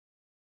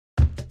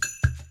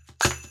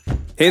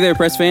Hey there,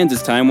 press fans.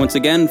 It's time once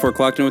again for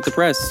Clocked In with the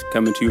Press,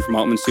 coming to you from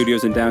Altman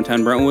Studios in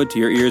downtown Brentwood to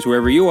your ears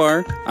wherever you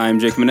are. I'm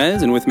Jake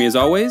Menez, and with me as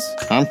always,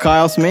 I'm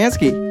Kyle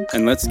Szymanski.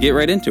 And let's get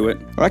right into it.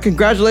 All right,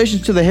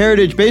 congratulations to the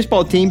Heritage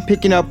baseball team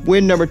picking up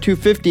win number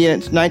 250 in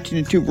its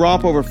 19-2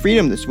 romp over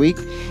Freedom this week.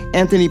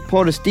 Anthony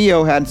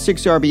Podestillo had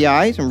 6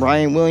 RBIs, and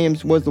Ryan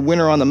Williams was the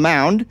winner on the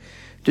mound.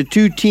 The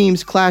two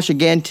teams clash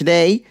again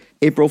today,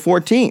 April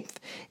 14th.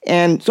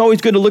 And it's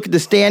always good to look at the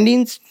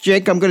standings.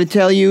 Jake, I'm going to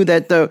tell you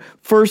that the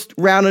first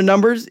round of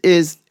numbers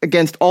is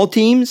against all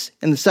teams,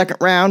 and the second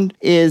round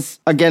is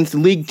against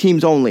league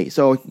teams only,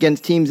 so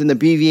against teams in the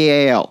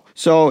BVAL.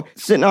 So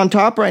sitting on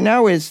top right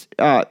now is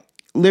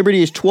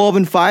Liberty is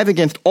 12-5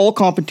 against all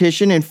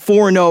competition and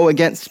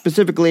 4-0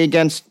 specifically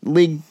against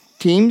league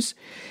teams.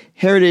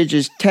 Heritage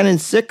is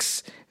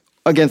 10-6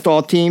 against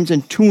all teams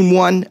and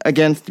 2-1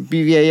 against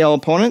BVAL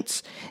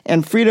opponents.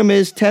 And Freedom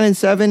is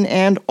 10-7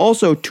 and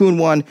also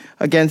 2-1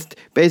 against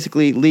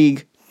basically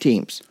league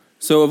teams.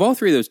 So of all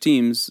three of those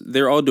teams,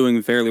 they're all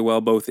doing fairly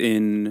well both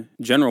in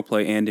general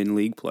play and in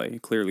league play,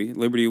 clearly.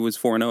 Liberty was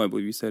 4-0, I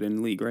believe you said,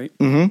 in league, right?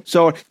 Mm-hmm.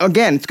 So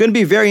again, it's going to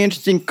be very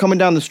interesting coming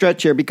down the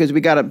stretch here because we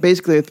got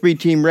basically a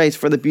 3-team race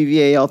for the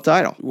BVAL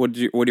title. What are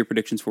your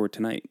predictions for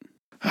tonight?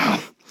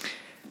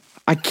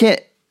 I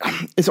can't.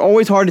 It's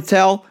always hard to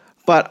tell.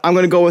 But I'm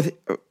going to go with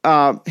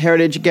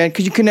Heritage again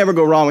because you can never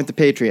go wrong with the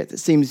Patriots. It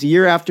seems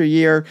year after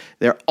year,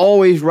 they're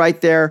always right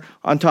there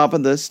on top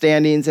of the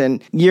standings,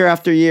 and year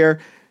after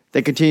year,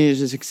 they continue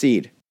to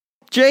succeed.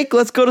 Jake,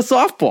 let's go to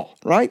softball,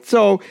 right?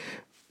 So,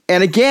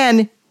 and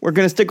again, we're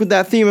going to stick with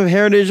that theme of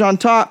Heritage on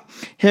top.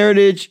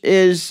 Heritage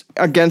is,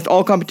 against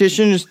all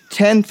competitions,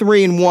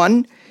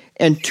 10-3-1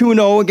 and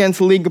 2-0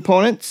 against league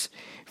opponents.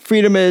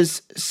 Freedom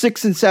is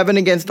 6-7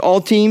 against all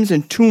teams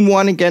and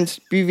 2-1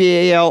 against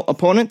BVAL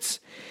opponents.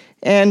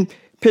 And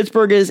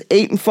Pittsburgh is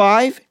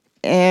 8-5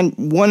 and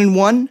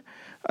 1-1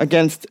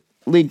 against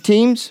league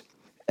teams.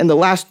 In the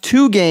last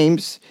 2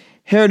 games,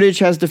 Heritage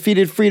has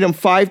defeated Freedom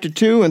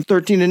 5-2 and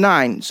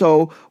 13-9.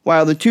 So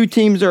while the two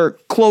teams are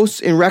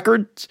close in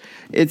records,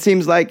 it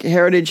seems like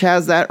Heritage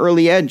has that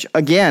early edge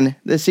again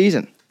this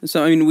season.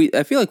 So, I mean,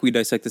 I feel like we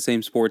dissect the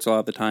same sports a lot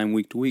of the time,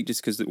 week to week,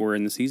 just because we're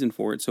in the season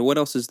for it. So what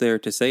else is there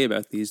to say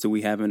about these that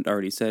we haven't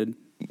already said?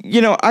 You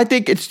know, I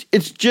think it's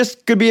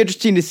just going to be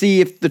interesting to see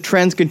if the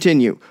trends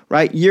continue,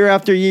 right? Year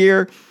after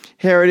year,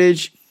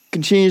 Heritage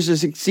continues to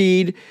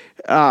succeed.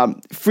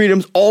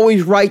 Freedom's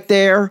always right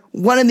there.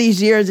 One of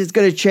these years it's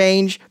going to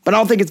change, but I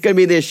don't think it's going to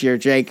be this year,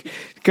 Jake,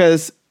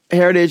 because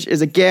Heritage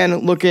is, again,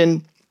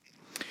 looking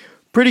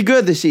pretty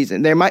good this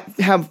season. They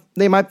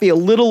might be a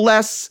little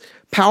less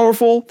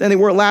powerful than they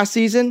were last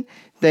season.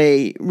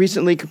 They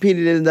recently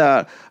competed in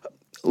the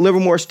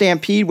Livermore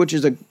Stampede, which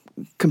is a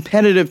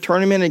competitive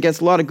tournament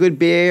against a lot of good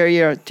Bay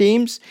Area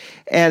teams.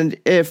 And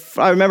if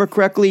I remember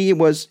correctly, it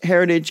was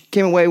Heritage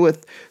came away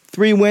with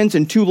 3 wins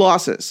and 2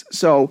 losses.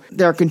 So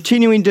they're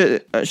continuing to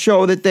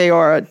show that they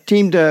are a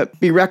team to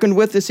be reckoned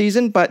with this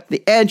season, but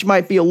the edge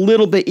might be a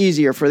little bit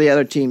easier for the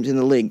other teams in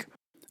the league.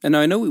 And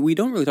I know we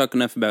don't really talk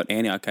enough about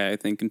Antioch, I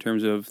think, in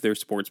terms of their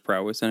sports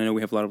prowess. And I know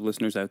we have a lot of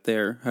listeners out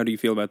there. How do you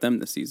feel about them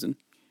this season?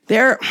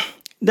 They're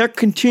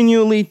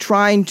continually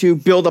trying to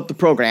build up the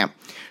program.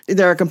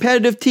 They're a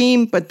competitive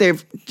team, but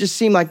they've just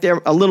seemed like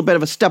they're a little bit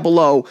of a step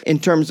below in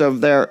terms of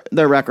their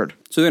record.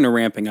 So they're in a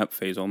ramping up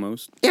phase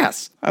almost.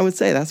 Yes, I would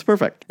say that's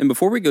perfect. And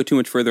before we go too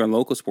much further on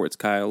local sports,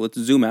 Kyle, let's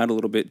zoom out a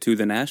little bit to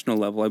the national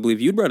level. I believe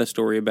you brought a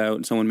story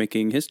about someone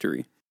making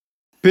history.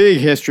 Big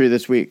history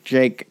this week,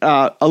 Jake.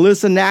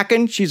 Alyssa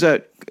Nakken, she's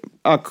a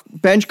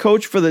bench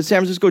coach for the San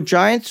Francisco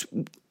Giants,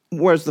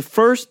 was the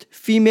first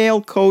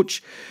female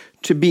coach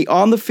to be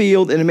on the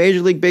field in a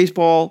Major League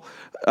Baseball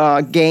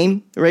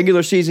game, a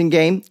regular season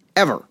game,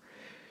 ever.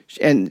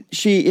 And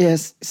she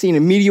has seen a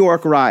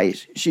meteoric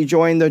rise. She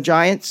joined the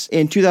Giants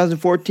in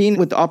 2014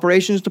 with the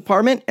operations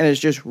department and has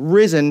just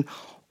risen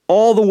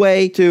all the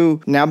way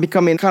to now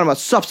becoming kind of a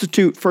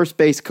substitute first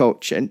base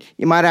coach. And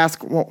you might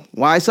ask, well,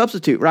 why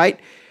substitute, right?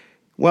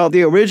 Well,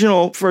 the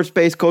original first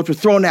base coach was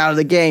thrown out of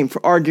the game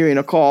for arguing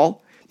a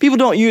call. People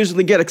don't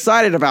usually get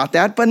excited about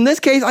that, but in this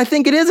case, I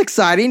think it is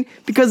exciting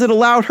because it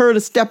allowed her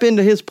to step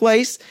into his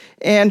place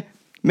and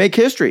make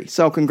history.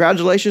 So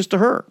congratulations to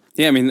her.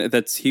 Yeah, I mean,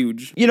 that's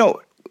huge. You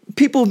know,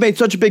 people have made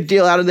such a big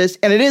deal out of this,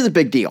 and it is a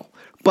big deal.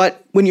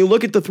 But when you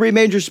look at the 3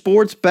 major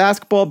sports,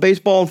 basketball,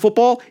 baseball, and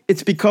football,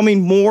 it's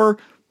becoming more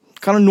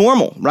kind of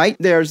normal, right?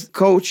 There's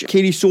Coach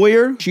Katie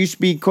Sawyer. She used to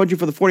be coaching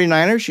for the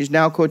 49ers. She's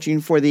now coaching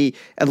for the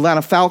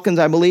Atlanta Falcons,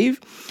 I believe.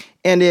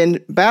 And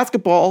in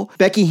basketball,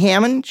 Becky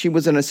Hammon, she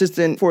was an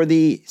assistant for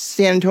the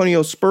San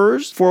Antonio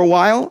Spurs for a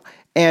while,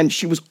 and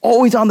she was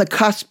always on the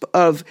cusp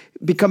of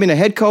becoming a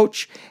head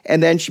coach,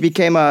 and then she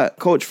became a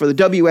coach for the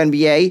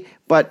WNBA.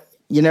 But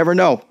you never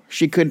know.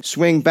 She could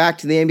swing back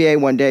to the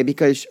NBA one day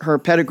because her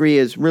pedigree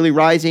is really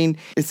rising.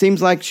 It seems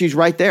like she's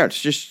right there.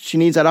 It's just she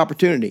needs that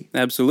opportunity.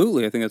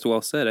 Absolutely. I think that's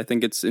well said. I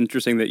think it's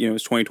interesting that,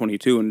 it's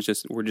 2022 and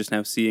we're just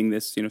now seeing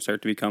this,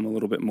 start to become a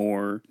little bit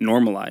more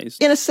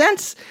normalized. In a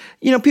sense,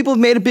 people have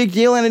made a big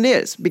deal, and it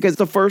is, because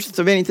the first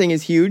of anything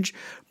is huge.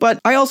 But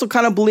I also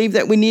kind of believe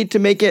that we need to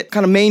make it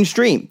kind of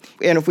mainstream.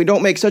 And if we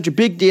don't make such a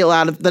big deal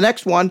out of the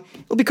next one,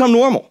 it'll become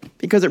normal,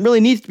 because it really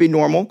needs to be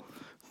normal.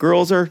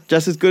 Girls are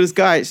just as good as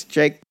guys,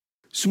 Jake.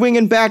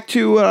 Swinging back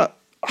to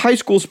high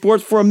school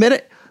sports for a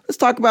minute, let's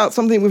talk about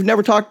something we've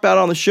never talked about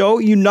on the show.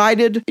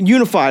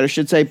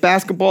 Unified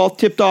basketball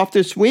tipped off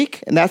this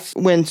week, and that's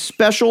when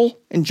special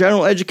and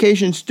general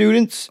education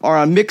students are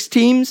on mixed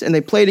teams and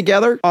they play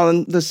together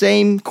on the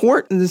same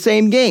court in the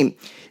same game.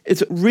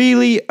 It's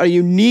really a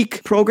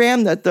unique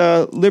program that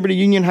the Liberty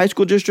Union High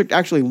School District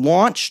actually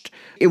launched.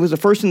 It was the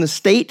first in the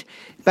state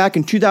back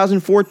in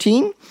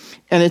 2014,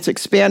 and it's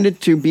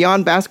expanded to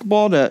beyond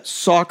basketball to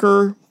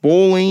soccer,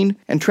 bowling,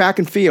 and track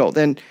and field.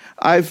 And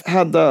I've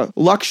had the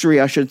luxury,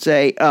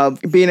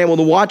 of being able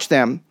to watch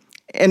them.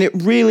 And it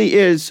really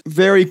is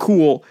very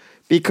cool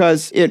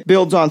because it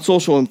builds on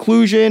social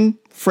inclusion,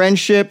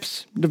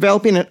 friendships,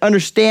 developing an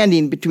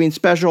understanding between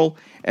special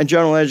and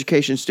general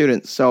education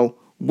students. So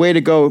way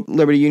to go,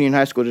 Liberty Union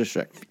High School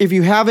District. If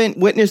you haven't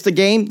witnessed the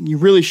game, you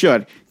really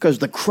should, because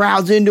the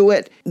crowd's into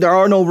it. There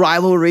are no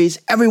rivalries.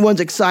 Everyone's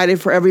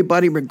excited for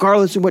everybody,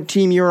 regardless of what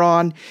team you're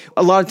on.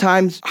 A lot of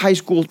times, high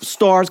school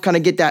stars kind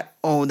of get that,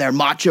 they're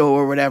macho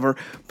or whatever.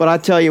 But I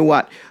tell you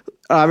what,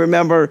 I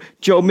remember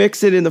Joe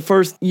Mixon in the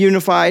first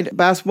unified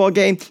basketball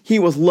game. He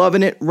was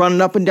loving it, running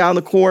up and down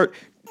the court,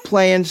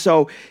 playing.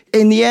 So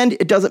in the end,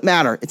 it doesn't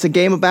matter. It's a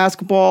game of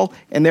basketball,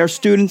 and they're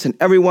students, and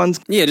everyone's...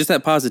 Yeah, just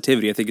that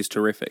positivity I think is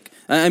terrific.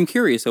 I'm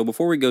curious, though,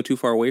 before we go too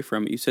far away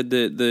from it, you said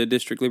that the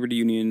District Liberty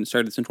Union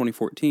started this in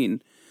 2014.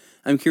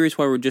 I'm curious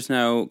why we're just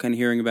now kind of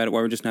hearing about it,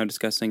 why we're just now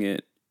discussing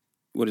it,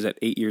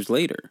 8 years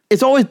later?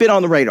 It's always been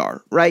on the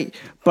radar, right?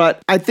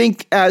 But I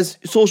think as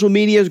social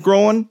media is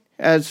growing,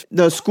 as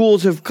the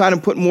schools have kind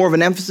of put more of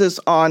an emphasis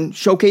on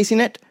showcasing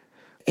it,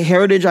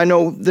 Heritage, I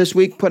know this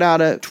week, put out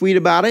a tweet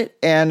about it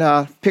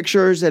and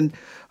pictures and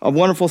a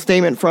wonderful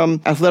statement from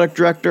athletic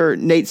director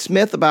Nate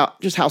Smith about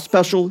just how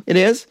special it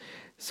is.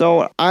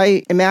 So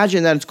I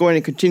imagine that it's going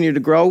to continue to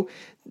grow.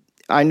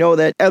 I know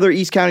that other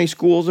East County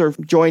schools are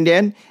joined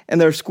in, and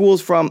there are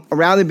schools from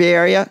around the Bay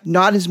Area,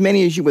 not as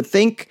many as you would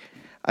think.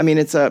 I mean,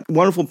 it's a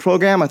wonderful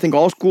program. I think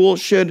all schools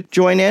should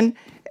join in,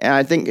 and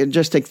I think it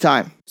just takes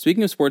time.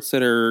 Speaking of sports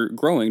that are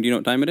growing, do you know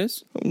what time it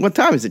is? What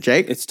time is it,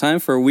 Jake? It's time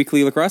for a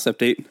weekly lacrosse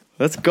update.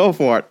 Let's go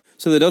for it.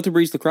 So the Delta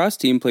Breeze lacrosse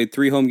team played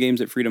 3 home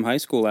games at Freedom High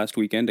School last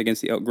weekend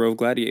against the Elk Grove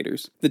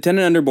Gladiators. The 10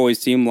 and under boys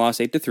team lost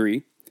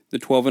 8-3. The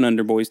 12 and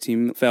under boys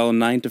team fell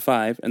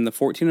 9-5, and the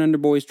 14 and under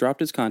boys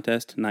dropped its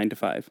contest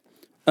 9-5.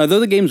 Though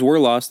the games were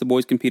lost, the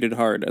boys competed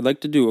hard. I'd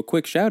like to do a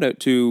quick shout out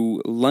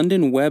to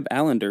London Webb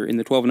Allender in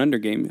the 12 and under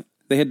game.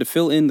 They had to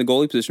fill in the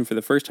goalie position for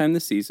the first time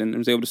this season and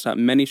was able to stop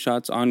many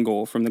shots on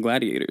goal from the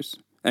Gladiators,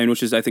 and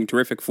which is, I think,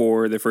 terrific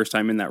for their first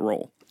time in that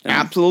role.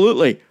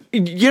 Absolutely.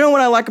 You know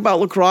what I like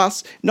about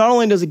lacrosse? Not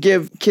only does it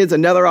give kids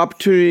another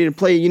opportunity to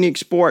play a unique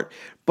sport,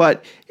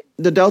 but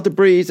the Delta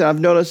Breeze, and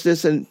I've noticed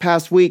this in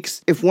past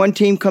weeks, if one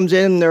team comes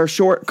in and they're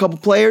short a couple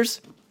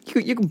players,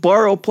 you can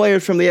borrow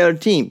players from the other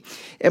team.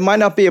 It might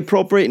not be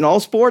appropriate in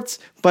all sports,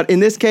 but in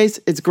this case,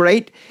 it's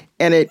great,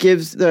 and it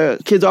gives the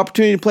kids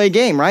opportunity to play a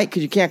game, right?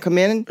 Because you can't come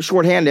in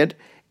shorthanded.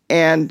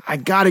 And I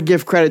got to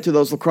give credit to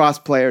those lacrosse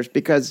players,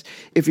 because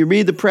if you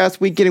read the press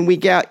week in and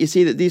week out, you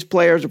see that these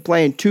players are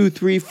playing 2,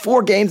 3,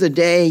 4 games a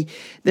day.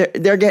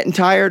 They're getting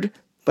tired,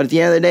 but at the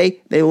end of the day,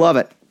 they love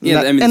it.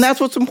 Yeah, and that's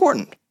what's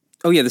important.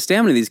 Oh, yeah, the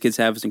stamina these kids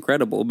have is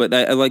incredible, but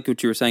I like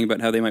what you were saying about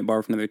how they might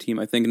borrow from another team.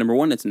 I think, number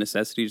one, it's a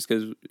necessity just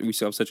because we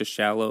still have such a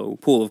shallow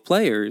pool of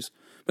players,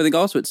 but I think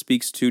also it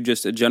speaks to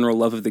just a general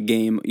love of the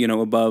game,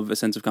 above a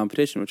sense of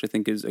competition, which I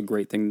think is a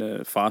great thing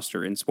to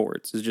foster in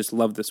sports, is just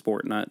love the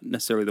sport, not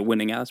necessarily the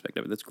winning aspect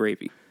of it. That's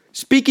gravy.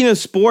 Speaking of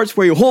sports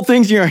where you hold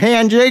things in your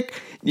hand, Jake,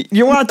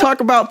 you want to talk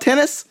about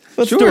tennis?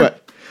 Let's do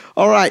it.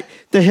 All right.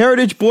 The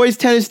Heritage boys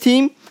tennis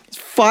team is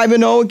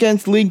 5-0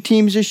 against league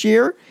teams this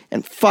year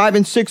and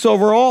 5-6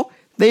 overall.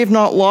 They've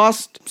not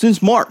lost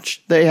since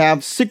March. They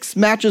have 6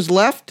 matches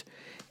left.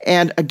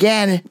 And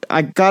again,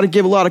 I got to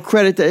give a lot of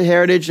credit to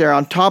Heritage. They're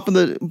on top of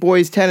the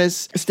boys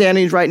tennis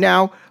standings right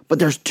now. But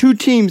there's 2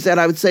 teams that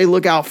I would say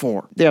look out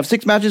for. They have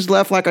 6 matches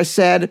left, like I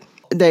said.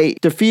 They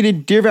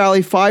defeated Deer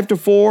Valley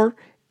 5-4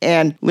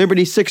 and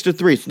Liberty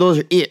 6-3. So those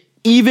are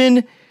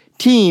even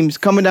teams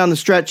coming down the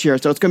stretch here.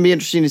 So it's going to be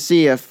interesting to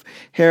see if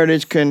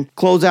Heritage can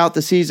close out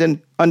the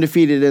season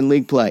undefeated in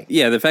league play.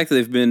 Yeah, the fact that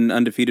they've been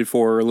undefeated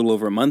for a little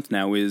over a month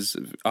now is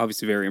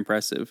obviously very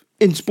impressive.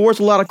 In sports,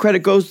 a lot of credit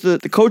goes to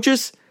the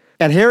coaches.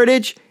 At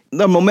Heritage,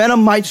 the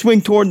momentum might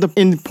swing toward the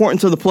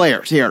importance of the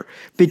players here,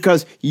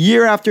 because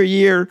year after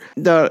year,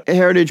 the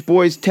Heritage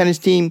boys tennis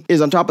team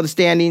is on top of the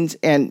standings,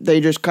 and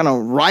they just kind of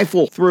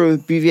rifle through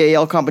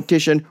BVAL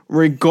competition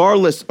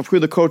regardless of who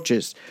the coach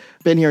is.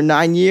 been here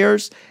 9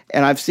 years,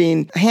 and I've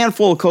seen a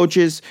handful of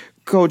coaches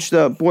coach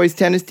the boys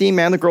tennis team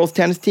and the girls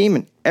tennis team,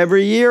 and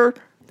every year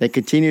they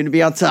continue to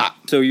be on top.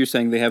 So you're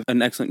saying they have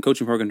an excellent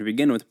coaching program to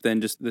begin with, but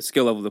then just the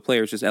skill level of the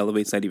players just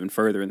elevates that even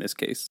further in this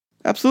case.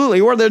 Absolutely,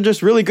 or they're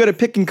just really good at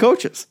picking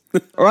coaches.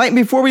 All right,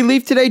 before we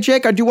leave today,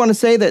 Jake, I do want to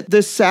say that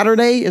this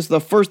Saturday is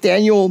the first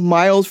annual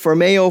Miles for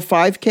Mayo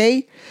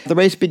 5K. The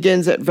race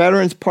begins at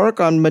Veterans Park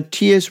on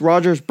Matthias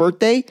Rogers'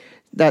 birthday.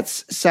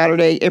 That's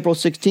Saturday, April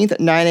 16th at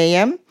 9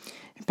 a.m.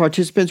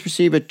 Participants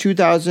receive a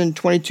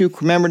 2022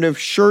 commemorative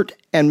shirt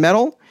and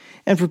medal.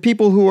 And for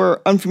people who are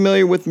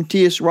unfamiliar with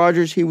Matthias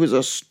Rogers, he was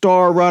a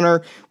star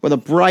runner with a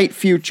bright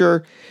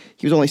future.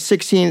 He was only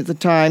 16 at the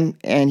time,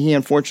 and he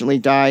unfortunately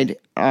died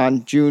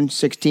on June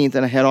 16th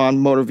in a head-on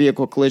motor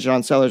vehicle collision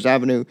on Sellers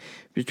Avenue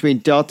between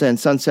Delta and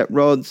Sunset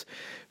Roads.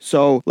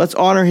 So let's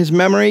honor his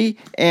memory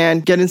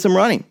and get in some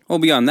running. Well,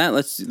 beyond that,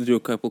 let's do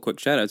a couple quick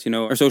shout-outs.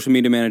 Our social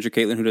media manager,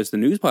 Caitlin, who does the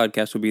news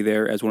podcast, will be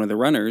there as one of the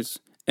runners.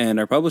 And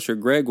our publisher,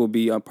 Greg, will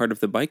be a part of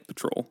the bike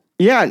patrol.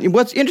 Yeah,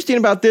 what's interesting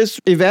about this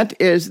event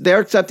is they're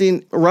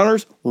accepting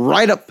runners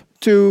right up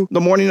to the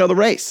morning of the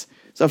race.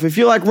 So if you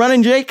feel like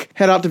running, Jake,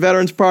 head out to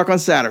Veterans Park on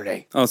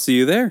Saturday. I'll see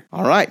you there.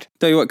 All right.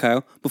 Tell you what,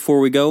 Kyle,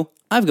 before we go,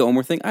 I've got one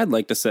more thing I'd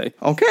like to say.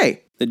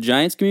 Okay. The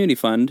Giants Community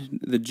Fund,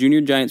 the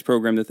Junior Giants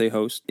program that they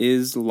host,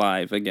 is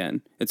live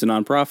again. It's a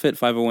nonprofit,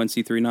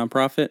 501c3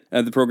 nonprofit.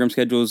 The program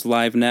schedule is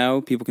live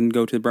now. People can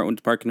go to the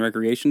Brentwood Park and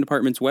Recreation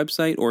Department's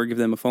website or give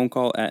them a phone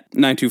call at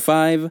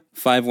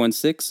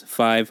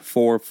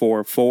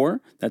 925-516-5444.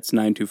 That's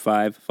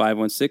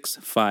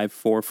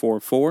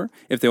 925-516-5444.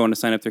 If they want to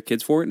sign up their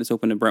kids for it, it's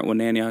open to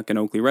Brentwood, Antioch, and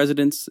Oakley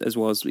residents, as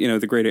well as,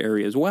 the greater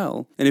area as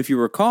well. And if you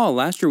recall,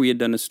 last year we had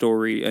done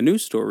a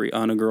news story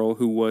on a girl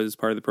who was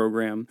part of the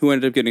program, who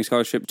ended up getting a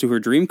scholarship to her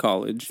dream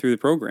college through the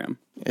program.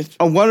 It's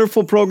a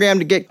wonderful program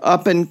to get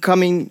up and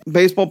coming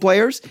baseball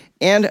players,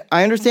 and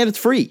I understand it's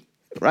free,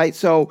 right?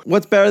 So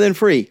what's better than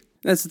free?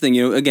 That's the thing,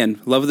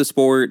 again, love of the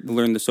sport,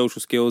 learn the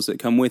social skills that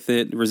come with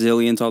it,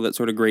 resilience, all that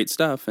sort of great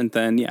stuff. And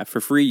then, for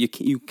free,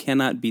 you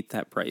cannot beat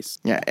that price.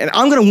 Yeah, and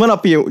I'm going to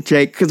one-up you,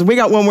 Jake, because we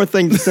got one more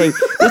thing to say.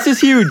 This is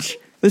huge.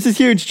 This is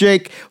huge,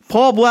 Jake.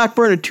 Paul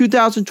Blackburn, a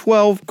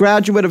 2012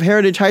 graduate of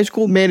Heritage High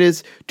School, made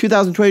his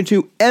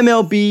 2022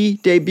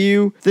 MLB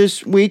debut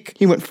this week.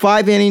 He went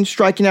 5 innings,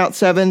 striking out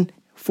 7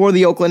 for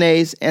the Oakland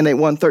A's, and they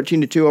won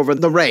 13-2 over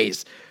the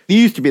Rays. They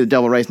used to be the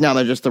Devil Rays, now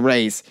they're just the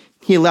Rays.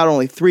 He allowed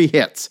only 3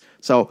 hits.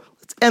 So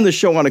let's end the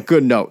show on a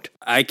good note.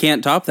 I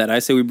can't top that. I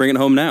say we bring it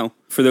home now.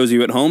 For those of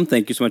you at home,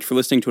 thank you so much for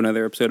listening to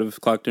another episode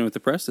of Clocked In with the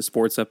Press, the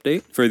sports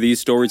update. For these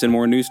stories and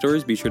more news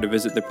stories, be sure to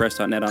visit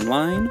thepress.net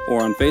online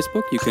or on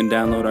Facebook. You can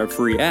download our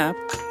free app.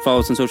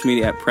 Follow us on social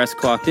media at Press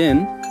Clocked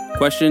In.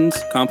 Questions,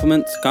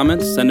 compliments,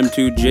 comments, send them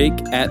to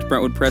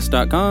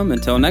jake@brentwoodpress.com.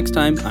 Until next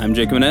time, I'm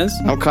Jake Menez.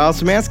 I'm Kyle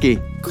Szymanski.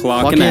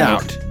 Clocking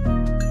out.